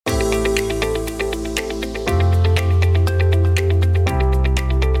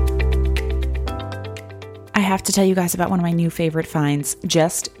have to tell you guys about one of my new favorite finds,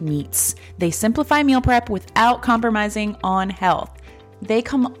 Just Meats. They simplify meal prep without compromising on health. They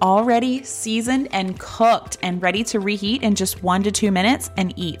come already seasoned and cooked and ready to reheat in just 1 to 2 minutes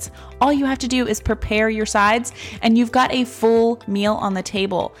and eat. All you have to do is prepare your sides and you've got a full meal on the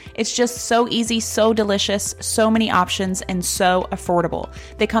table. It's just so easy, so delicious, so many options, and so affordable.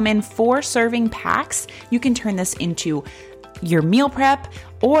 They come in 4 serving packs. You can turn this into your meal prep,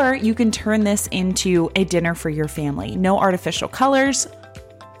 or you can turn this into a dinner for your family. No artificial colors,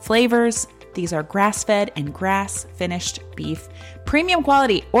 flavors. These are grass-fed and grass-finished beef, premium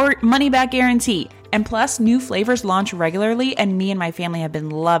quality or money-back guarantee. And plus, new flavors launch regularly, and me and my family have been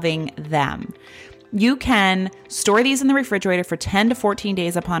loving them. You can store these in the refrigerator for 10 to 14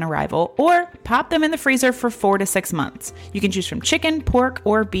 days upon arrival, or pop them in the freezer for 4 to 6 months. You can choose from chicken, pork,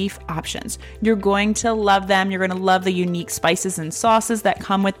 or beef options. You're going to love them. You're going to love the unique spices and sauces that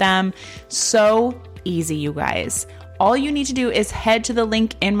come with them. So easy, you guys. All you need to do is head to the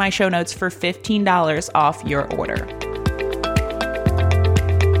link in my show notes for $15 off your order.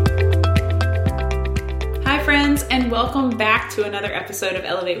 Hi friends, and welcome back to another episode of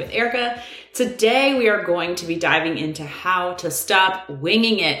Elevate with Erica. Today we are going to be diving into how to stop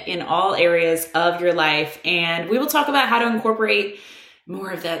winging it in all areas of your life, and we will talk about how to incorporate more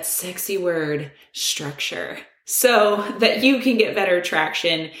of that sexy word, structure, so that you can get better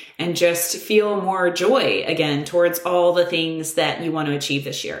traction and just feel more joy again towards all the things that you want to achieve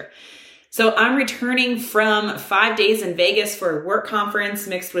this year. So I'm returning from 5 days in Vegas for a work conference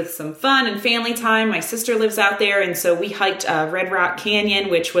mixed with some fun and family time. My sister lives out there, and so we hiked Red Rock Canyon,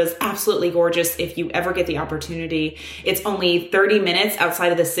 which was absolutely gorgeous if you ever get the opportunity. It's only 30 minutes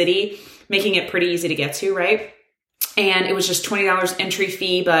outside of the city, making it pretty easy to get to, right? And it was just $20 entry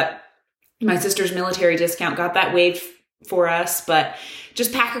fee, but my sister's military discount got that waived for us. But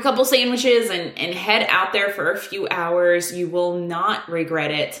just pack a couple sandwiches and head out there for a few hours. You will not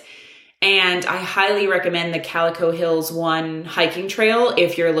regret it. And I highly recommend the Calico Hills 1 hiking trail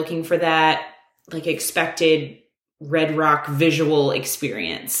if you're looking for that like expected Red Rock visual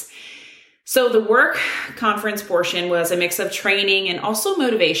experience. So the work conference portion was a mix of training and also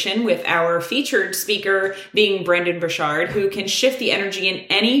motivation, with our featured speaker being Brendon Burchard, who can shift the energy in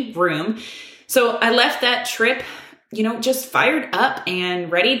any room. So I left that trip, just fired up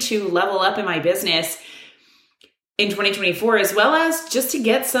and ready to level up in my business in 2024, as well as just to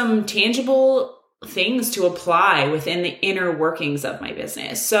get some tangible things to apply within the inner workings of my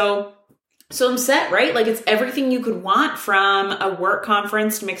business. So I'm set, right? Like, it's everything you could want from a work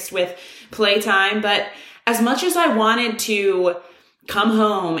conference mixed with playtime. But as much as I wanted to come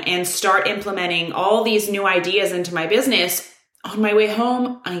home and start implementing all these new ideas into my business, on my way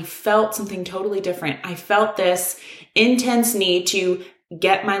home, I felt something totally different. I felt this intense need to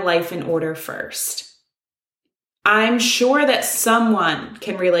get my life in order first. I'm sure that someone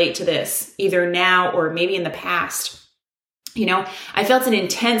can relate to this, either now or maybe in the past. I felt an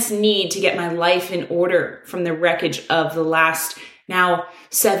intense need to get my life in order from the wreckage of the last now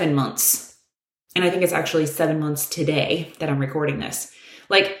 7 months. And I think it's actually 7 months today that I'm recording this.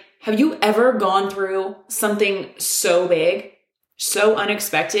 Like, have you ever gone through something so big, so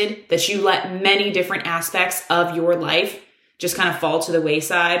unexpected, that you let many different aspects of your life just kind of fall to the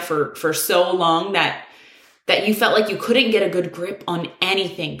wayside for so long that you felt like you couldn't get a good grip on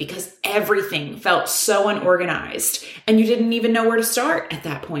anything because everything felt so unorganized and you didn't even know where to start at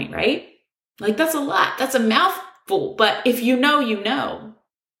that point, right? Like, that's a lot. That's a mouthful. But if you know, you know.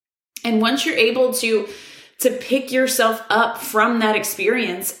 And once you're able to pick yourself up from that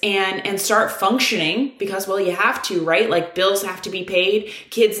experience and start functioning, because, well, you have to, right? Like, bills have to be paid.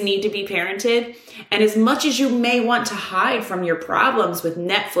 Kids need to be parented. And as much as you may want to hide from your problems with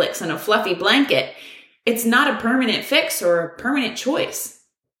Netflix and a fluffy blanket, it's not a permanent fix or a permanent choice.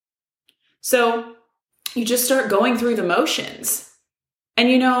 So you just start going through the motions. And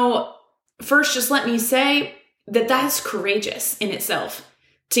first, just let me say that that's courageous in itself.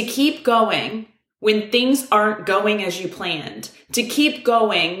 To keep going when things aren't going as you planned. To keep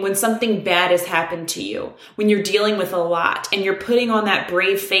going when something bad has happened to you. When you're dealing with a lot and you're putting on that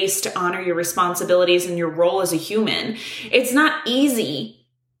brave face to honor your responsibilities and your role as a human. It's not easy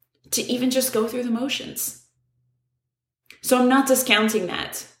to even just go through the motions. So I'm not discounting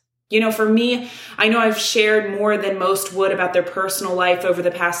that. For me, I know I've shared more than most would about their personal life over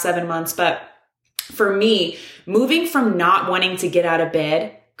the past 7 months, but for me, moving from not wanting to get out of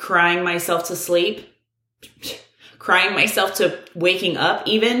bed, crying myself to sleep, crying myself to waking up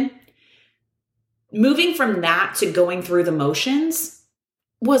even, moving from that to going through the motions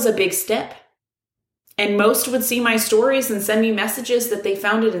was a big step. And most would see my stories and send me messages that they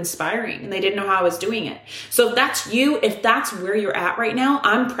found it inspiring and they didn't know how I was doing it. So if that's you, if that's where you're at right now,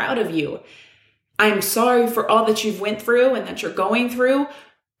 I'm proud of you. I'm sorry for all that you've went through and that you're going through,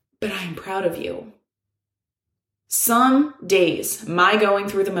 but I'm proud of you. Some days, my going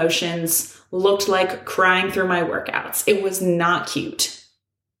through the motions looked like crying through my workouts. It was not cute.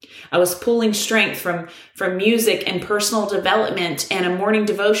 I was pulling strength from music and personal development and a morning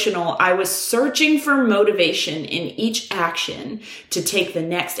devotional. I was searching for motivation in each action to take the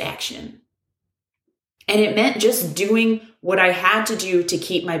next action. And it meant just doing what I had to do to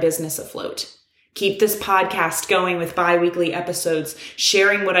keep my business afloat. Keep this podcast going with bi-weekly episodes,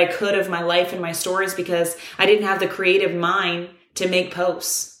 sharing what I could of my life and my stories because I didn't have the creative mind to make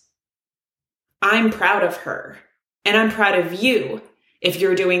posts. I'm proud of her, and I'm proud of you if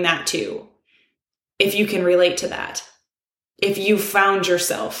you're doing that too. If you can relate to that. If you found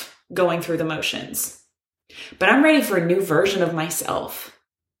yourself going through the motions. But I'm ready for a new version of myself.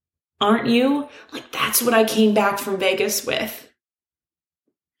 Aren't you? Like, that's what I came back from Vegas with.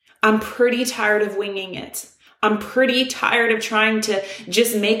 I'm pretty tired of winging it. I'm pretty tired of trying to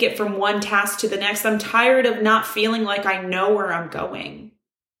just make it from one task to the next. I'm tired of not feeling like I know where I'm going.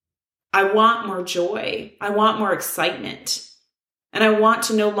 I want more joy. I want more excitement. And I want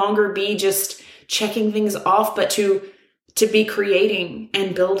to no longer be just checking things off, but to be creating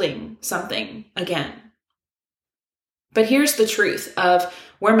and building something again. But here's the truth of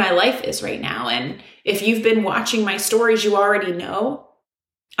where my life is right now. And if you've been watching my stories, you already know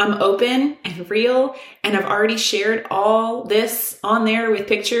I'm open and real, and I've already shared all this on there with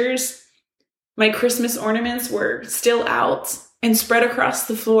pictures. My Christmas ornaments were still out and spread across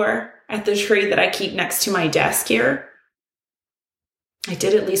the floor at the tree that I keep next to my desk here. I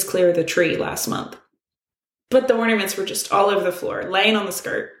did at least clear the tree last month, but the ornaments were just all over the floor, laying on the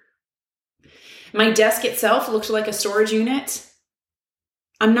skirt. My desk itself looked like a storage unit.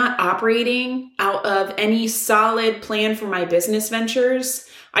 I'm not operating out of any solid plan for my business ventures.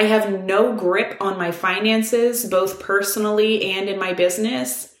 I have no grip on my finances, both personally and in my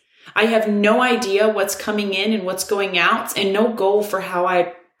business. I have no idea what's coming in and what's going out, and no goal for how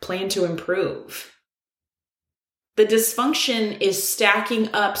I plan to improve. The dysfunction is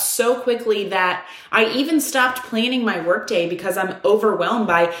stacking up so quickly that I even stopped planning my workday because I'm overwhelmed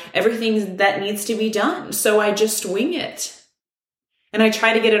by everything that needs to be done. So I just wing it. And I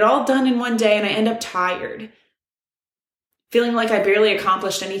try to get it all done in one day, and I end up tired, feeling like I barely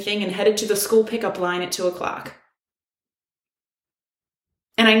accomplished anything and headed to the school pickup line at 2:00.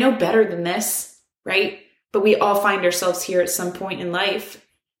 And I know better than this, right? But we all find ourselves here at some point in life.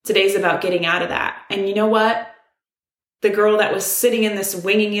 Today's about getting out of that. And you know what? The girl that was sitting in this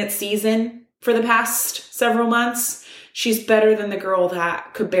winging it season for the past several months, she's better than the girl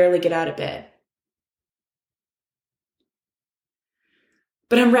that could barely get out of bed.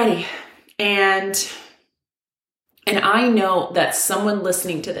 But I'm ready. And I know that someone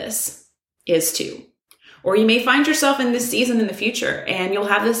listening to this is too. Or you may find yourself in this season in the future and you'll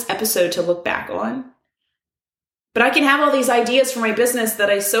have this episode to look back on. But I can have all these ideas for my business that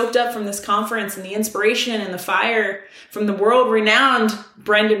I soaked up from this conference and the inspiration and the fire from the world-renowned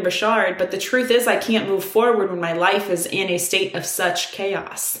Brendon Burchard. But the truth is I can't move forward when my life is in a state of such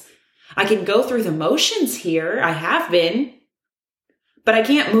chaos. I can go through the motions here. I have been. But I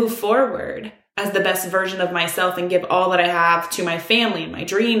can't move forward as the best version of myself and give all that I have to my family and my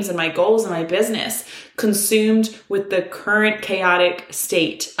dreams and my goals and my business, consumed with the current chaotic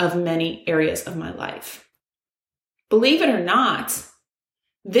state of many areas of my life. Believe it or not,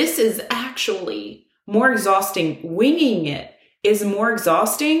 this is actually more exhausting. Winging it is more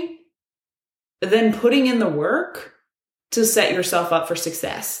exhausting than putting in the work to set yourself up for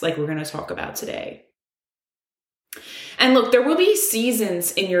success, like we're going to talk about today. And look, there will be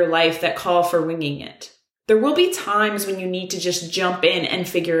seasons in your life that call for winging it. There will be times when you need to just jump in and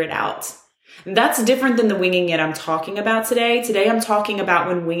figure it out. And that's different than the winging it I'm talking about today. Today, I'm talking about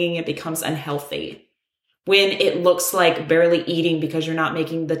when winging it becomes unhealthy. When it looks like barely eating because you're not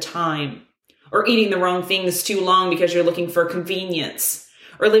making the time, or eating the wrong things too long because you're looking for convenience,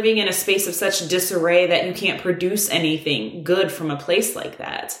 or living in a space of such disarray that you can't produce anything good from a place like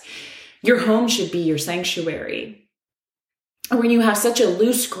that. Your home should be your sanctuary. Or when you have such a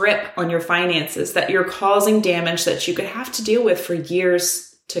loose grip on your finances that you're causing damage that you could have to deal with for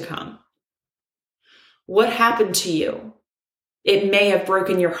years to come. What happened to you? It may have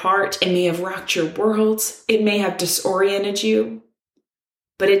broken your heart. It may have rocked your world. It may have disoriented you,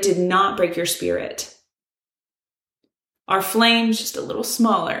 but it did not break your spirit. Our flame's just a little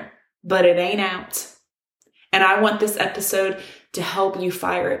smaller, but it ain't out. And I want this episode to help you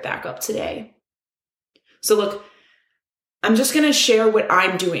fire it back up today. So look, I'm just going to share what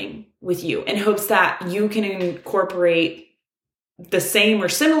I'm doing with you in hopes that you can incorporate the same or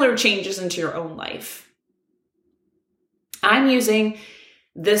similar changes into your own life. I'm using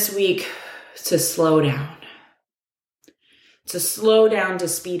this week to slow down, to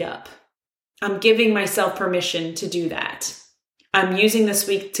speed up. I'm giving myself permission to do that. I'm using this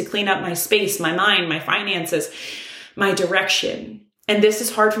week to clean up my space, my mind, my finances, my direction. And this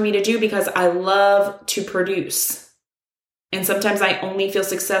is hard for me to do because I love to produce. And sometimes I only feel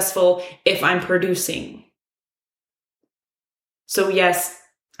successful if I'm producing. So yes,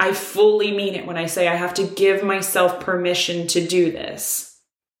 I fully mean it when I say I have to give myself permission to do this.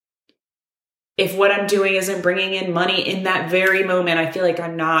 If what I'm doing isn't bringing in money in that very moment, I feel like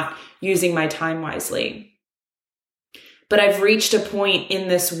I'm not using my time wisely. But I've reached a point in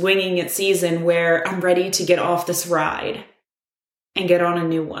this winging it season where I'm ready to get off this ride and get on a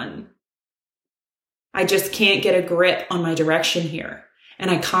new one. I just can't get a grip on my direction here, and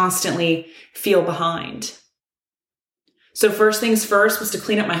I constantly feel behind. So first things first was to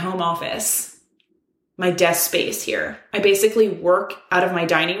clean up my home office, my desk space here. I basically work out of my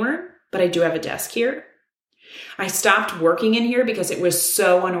dining room, but I do have a desk here. I stopped working in here because it was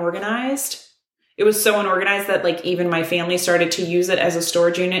so unorganized. It was so unorganized that like even my family started to use it as a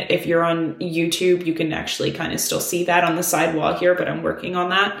storage unit. If you're on YouTube, you can actually kind of still see that on the side wall here, but I'm working on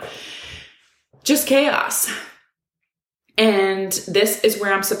that. Just chaos. And this is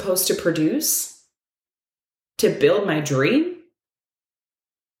where I'm supposed to produce, to build my dream.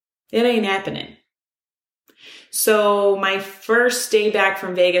 It ain't happening. So my first day back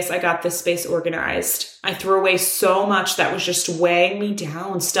from Vegas, I got this space organized. I threw away so much that was just weighing me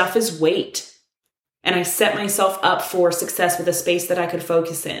down. Stuff is weight. And I set myself up for success with a space that I could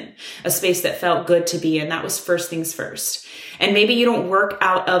focus in, a space that felt good to be in. That was first things first. And maybe you don't work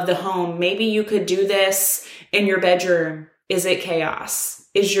out of the home. Maybe you could do this in your bedroom. Is it chaos?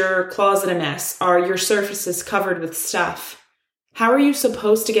 Is your closet a mess? Are your surfaces covered with stuff? How are you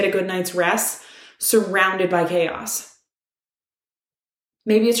supposed to get a good night's rest surrounded by chaos?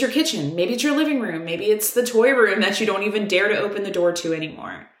 Maybe it's your kitchen. Maybe it's your living room. Maybe it's the toy room that you don't even dare to open the door to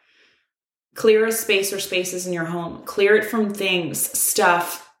anymore. Clear a space or spaces in your home. Clear it from things,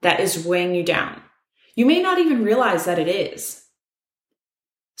 stuff that is weighing you down. You may not even realize that it is.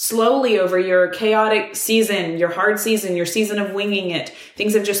 Slowly over your chaotic season, your hard season, your season of winging it,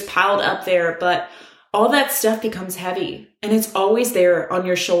 things have just piled up there, but all that stuff becomes heavy and it's always there on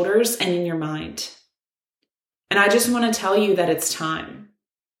your shoulders and in your mind. And I just want to tell you that it's time.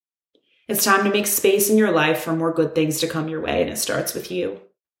 It's time to make space in your life for more good things to come your way, and it starts with you.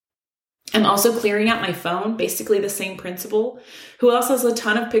 I'm also clearing out my phone, basically the same principle. Who else has a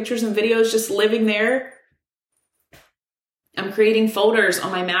ton of pictures and videos just living there? I'm creating folders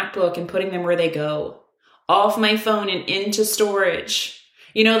on my MacBook and putting them where they go. Off my phone and into storage.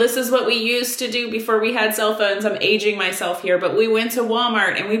 You know, this is what we used to do before we had cell phones. I'm aging myself here, but we went to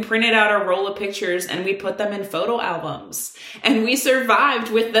Walmart and we printed out a roll of pictures and we put them in photo albums. And we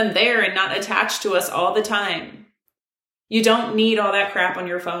survived with them there and not attached to us all the time. You don't need all that crap on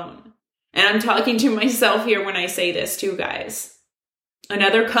your phone. And I'm talking to myself here when I say this too, guys.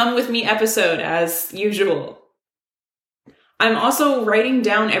 Another come with me episode as usual. I'm also writing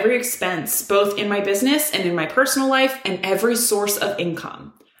down every expense, both in my business and in my personal life, and every source of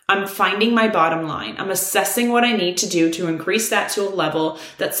income. I'm finding my bottom line. I'm assessing what I need to do to increase that to a level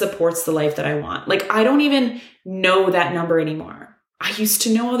that supports the life that I want. Like, I don't even know that number anymore. I used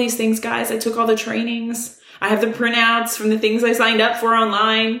to know all these things, guys. I took all the trainings. I have the printouts from the things I signed up for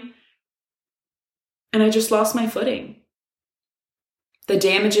online. And I just lost my footing. The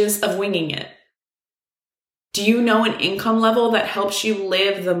damages of winging it. Do you know an income level that helps you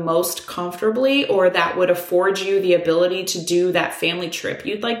live the most comfortably, or that would afford you the ability to do that family trip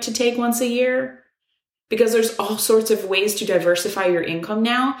you'd like to take once a year? Because there's all sorts of ways to diversify your income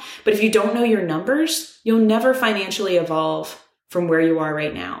now. But if you don't know your numbers, you'll never financially evolve from where you are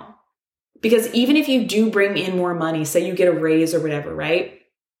right now. Because even if you do bring in more money, say you get a raise or whatever, right?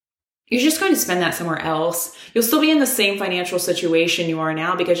 You're just going to spend that somewhere else. You'll still be in the same financial situation you are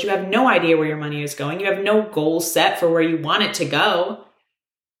now because you have no idea where your money is going. You have no goal set for where you want it to go.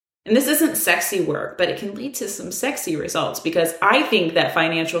 And this isn't sexy work, but it can lead to some sexy results because I think that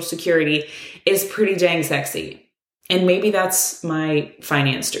financial security is pretty dang sexy. And maybe that's my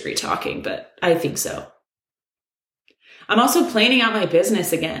finance degree talking, but I think so. I'm also planning out my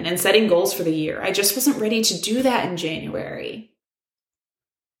business again and setting goals for the year. I just wasn't ready to do that in January.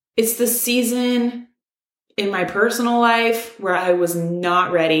 It's the season in my personal life where I was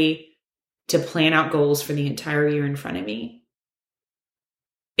not ready to plan out goals for the entire year in front of me.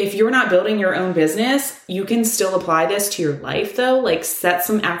 If you're not building your own business, you can still apply this to your life though. Like set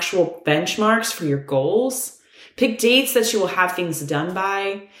some actual benchmarks for your goals. Pick dates that you will have things done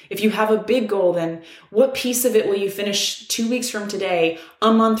by. If you have a big goal, then what piece of it will you finish 2 weeks from today,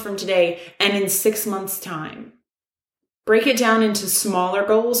 a month from today, and in 6 months' time? Break it down into smaller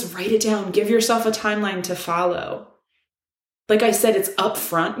goals, write it down, give yourself a timeline to follow. Like I said, it's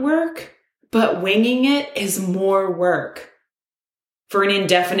upfront work, but winging it is more work for an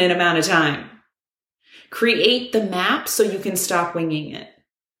indefinite amount of time. Create the map so you can stop winging it.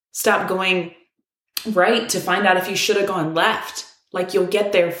 Stop going right to find out if you should have gone left. Like you'll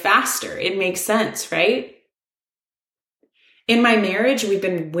get there faster. It makes sense, right? In my marriage, we've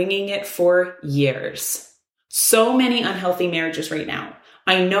been winging it for years. So many unhealthy marriages right now.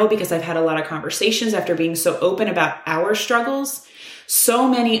 I know because I've had a lot of conversations after being so open about our struggles. So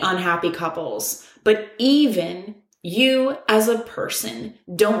many unhappy couples. But even you as a person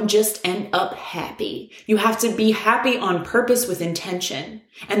don't just end up happy. You have to be happy on purpose with intention.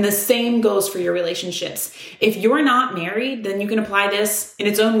 And the same goes for your relationships. If you're not married, then you can apply this in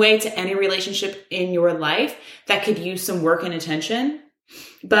its own way to any relationship in your life that could use some work and attention.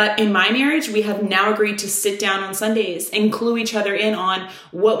 But in my marriage, we have now agreed to sit down on Sundays and clue each other in on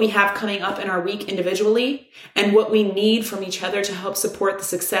what we have coming up in our week individually and what we need from each other to help support the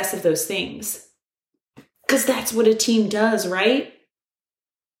success of those things. Because that's what a team does, right?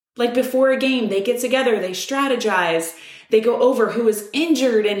 Like before a game, they get together, they strategize, they go over who is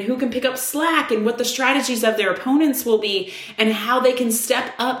injured and who can pick up slack and what the strategies of their opponents will be and how they can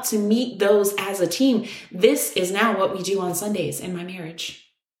step up to meet those as a team. This is now what we do on Sundays in my marriage.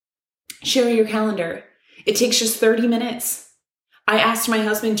 Share your calendar. It takes just 30 minutes. I asked my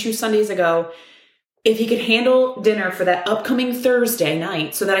husband 2 Sundays ago if he could handle dinner for that upcoming Thursday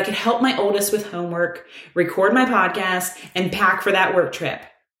night so that I could help my oldest with homework, record my podcast, and pack for that work trip.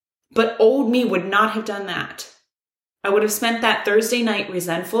 But old me would not have done that. I would have spent that Thursday night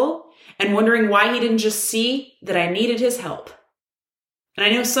resentful and wondering why he didn't just see that I needed his help. And I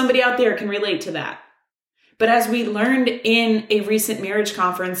know somebody out there can relate to that. But as we learned in a recent marriage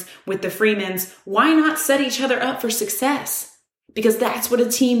conference with the Freemans, why not set each other up for success? Because that's what a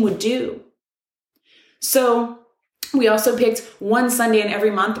team would do. So we also picked one Sunday in every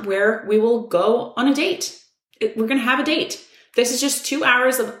month where we will go on a date. We're going to have a date. This is just 2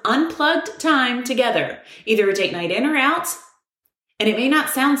 hours of unplugged time together, either a date night in or out. And it may not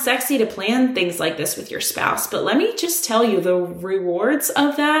sound sexy to plan things like this with your spouse, but let me just tell you, the rewards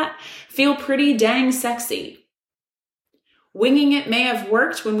of that feel pretty dang sexy. Winging it may have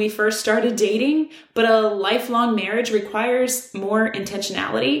worked when we first started dating, but a lifelong marriage requires more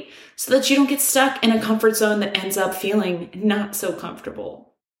intentionality so that you don't get stuck in a comfort zone that ends up feeling not so comfortable.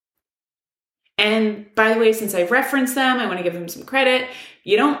 And by the way, since I've referenced them, I want to give them some credit.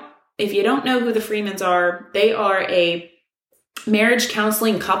 If you don't know who the Freemans are, they are a marriage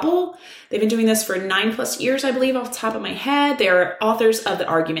counseling couple. They've been doing this for 9+ years, I believe, off the top of my head. They are authors of The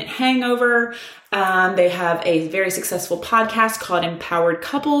Argument Hangover. They have a very successful podcast called Empowered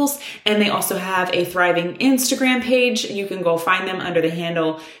Couples, and they also have a thriving Instagram page. You can go find them under the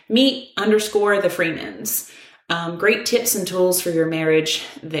handle meet_the Freemans. Great tips and tools for your marriage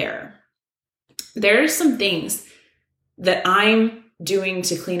there. There are some things that I'm doing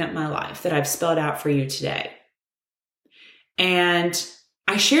to clean up my life that I've spelled out for you today. And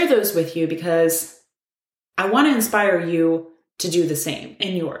I share those with you because I want to inspire you to do the same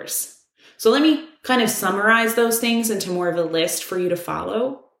in yours. So let me kind of summarize those things into more of a list for you to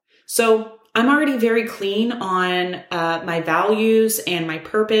follow. So I'm already very clean on my values and my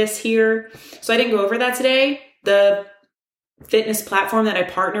purpose here. So I didn't go over that today. The fitness platform that I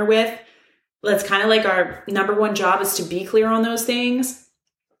partner with, that's kind of like our number one job is to be clear on those things.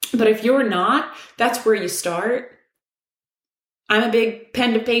 But if you're not, that's where you start. I'm a big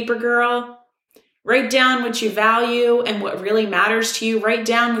pen to paper girl. Write down what you value and what really matters to you. Write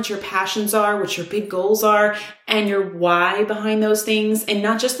down what your passions are, what your big goals are, and your why behind those things. And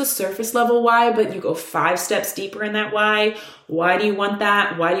not just the surface level why, but you go 5 steps deeper in that why. Why do you want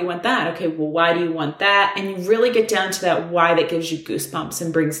that? Why do you want that? Okay, well, why do you want that? And you really get down to that why that gives you goosebumps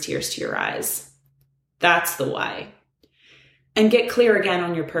and brings tears to your eyes. That's the why. And get clear again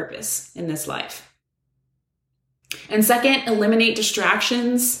on your purpose in this life. And second, eliminate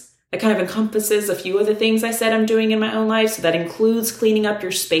distractions. That kind of encompasses a few of the things I said I'm doing in my own life. So that includes cleaning up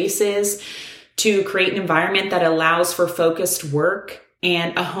your spaces to create an environment that allows for focused work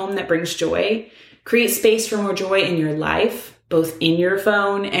and a home that brings joy. Create space for more joy in your life, both in your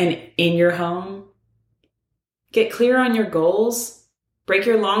phone and in your home. Get clear on your goals. Break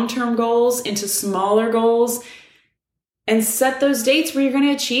your long-term goals into smaller goals and set those dates where you're going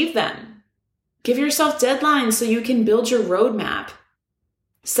to achieve them. Give yourself deadlines so you can build your roadmap.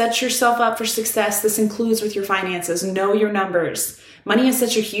 Set yourself up for success. This includes with your finances. Know your numbers. Money is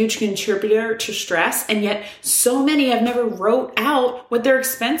such a huge contributor to stress, and yet so many have never wrote out what their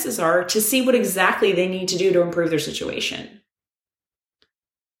expenses are to see what exactly they need to do to improve their situation.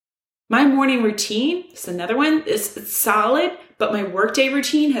 My morning routine is another one. It's solid, but my workday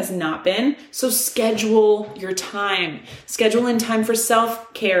routine has not been. So schedule your time. Schedule in time for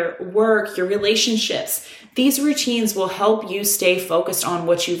self-care, work, your relationships. These routines will help you stay focused on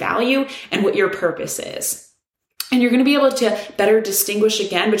what you value and what your purpose is. And you're going to be able to better distinguish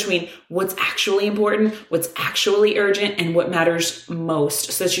again between what's actually important, what's actually urgent, and what matters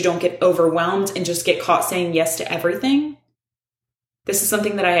most so that you don't get overwhelmed and just get caught saying yes to everything. This is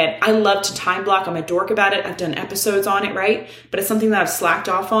something that I love to time block. I'm a dork about it. I've done episodes on it, right? But it's something that I've slacked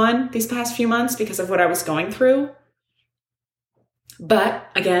off on these past few months because of what I was going through. But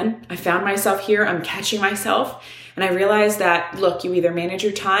again, I found myself here. I'm catching myself. And I realized that, look, you either manage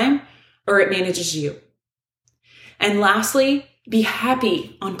your time or it manages you. And lastly, be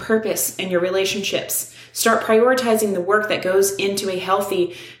happy on purpose in your relationships. Start prioritizing the work that goes into a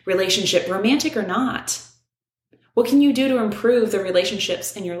healthy relationship, romantic or not. What can you do to improve the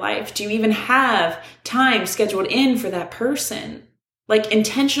relationships in your life? Do you even have time scheduled in for that person? Like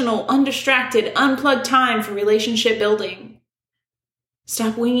intentional, undistracted, unplugged time for relationship building.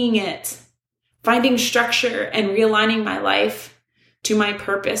 Stop winging it. Finding structure and realigning my life to my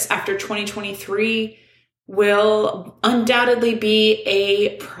purpose after 2023 will undoubtedly be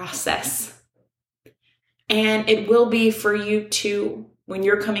a process. And it will be for you too when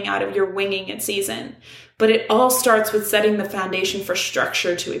you're coming out of your winging it season. But it all starts with setting the foundation for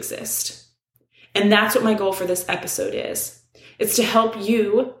structure to exist. And that's what my goal for this episode is. It's to help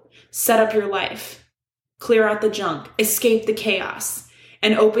you set up your life, clear out the junk, escape the chaos,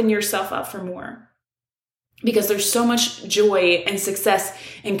 and open yourself up for more. Because there's so much joy and success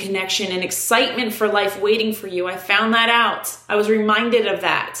and connection and excitement for life waiting for you. I found that out. I was reminded of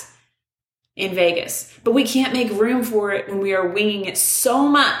that in Vegas. But we can't make room for it when we are winging it so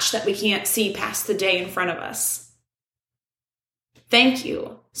much that we can't see past the day in front of us. Thank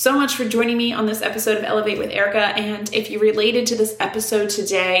you so much for joining me on this episode of Elevate with Erica. And if you related to this episode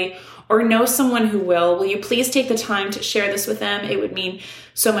today or know someone who will you please take the time to share this with them? It would mean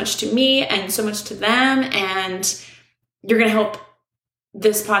so much to me and so much to them. And you're going to help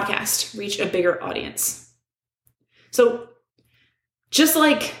this podcast reach a bigger audience. So just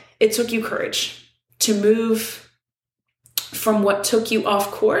like it took you courage to move from what took you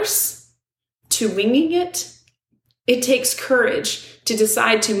off course to winging it, it takes courage to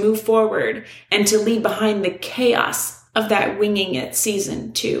decide to move forward and to leave behind the chaos of that winging it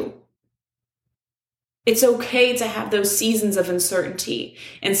season too. It's okay to have those seasons of uncertainty.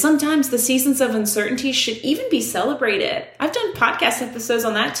 And sometimes the seasons of uncertainty should even be celebrated. I've done podcast episodes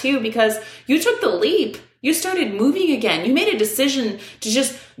on that too, because you took the leap. You started moving again. You made a decision to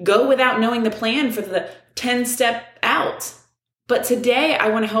just go without knowing the plan for the 10-step out. But today I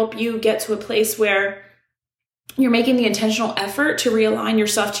want to help you get to a place where you're making the intentional effort to realign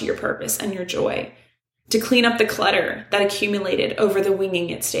yourself to your purpose and your joy, to clean up the clutter that accumulated over the winging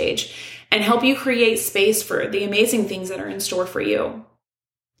it stage and help you create space for the amazing things that are in store for you.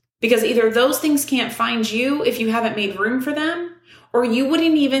 Because either those things can't find you if you haven't made room for them, or you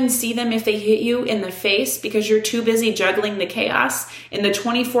wouldn't even see them if they hit you in the face because you're too busy juggling the chaos in the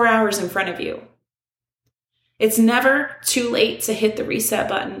 24 hours in front of you. It's never too late to hit the reset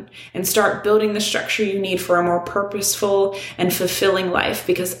button and start building the structure you need for a more purposeful and fulfilling life,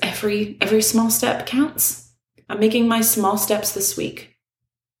 because every small step counts. I'm making my small steps this week.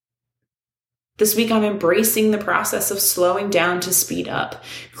 This week, I'm embracing the process of slowing down to speed up,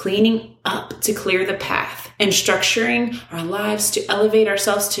 cleaning up to clear the path, and structuring our lives to elevate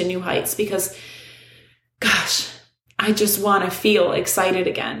ourselves to new heights because, gosh, I just want to feel excited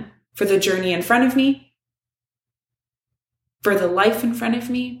again for the journey in front of me, for the life in front of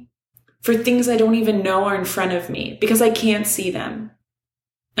me, for things I don't even know are in front of me because I can't see them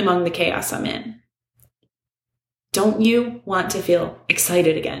among the chaos I'm in. Don't you want to feel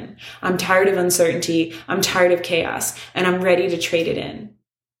excited again? I'm tired of uncertainty. I'm tired of chaos, and I'm ready to trade it in.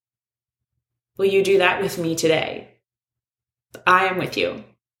 Will you do that with me today? I am with you.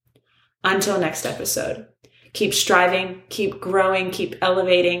 Until next episode, keep striving, keep growing, keep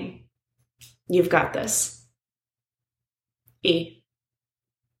elevating. You've got this. E.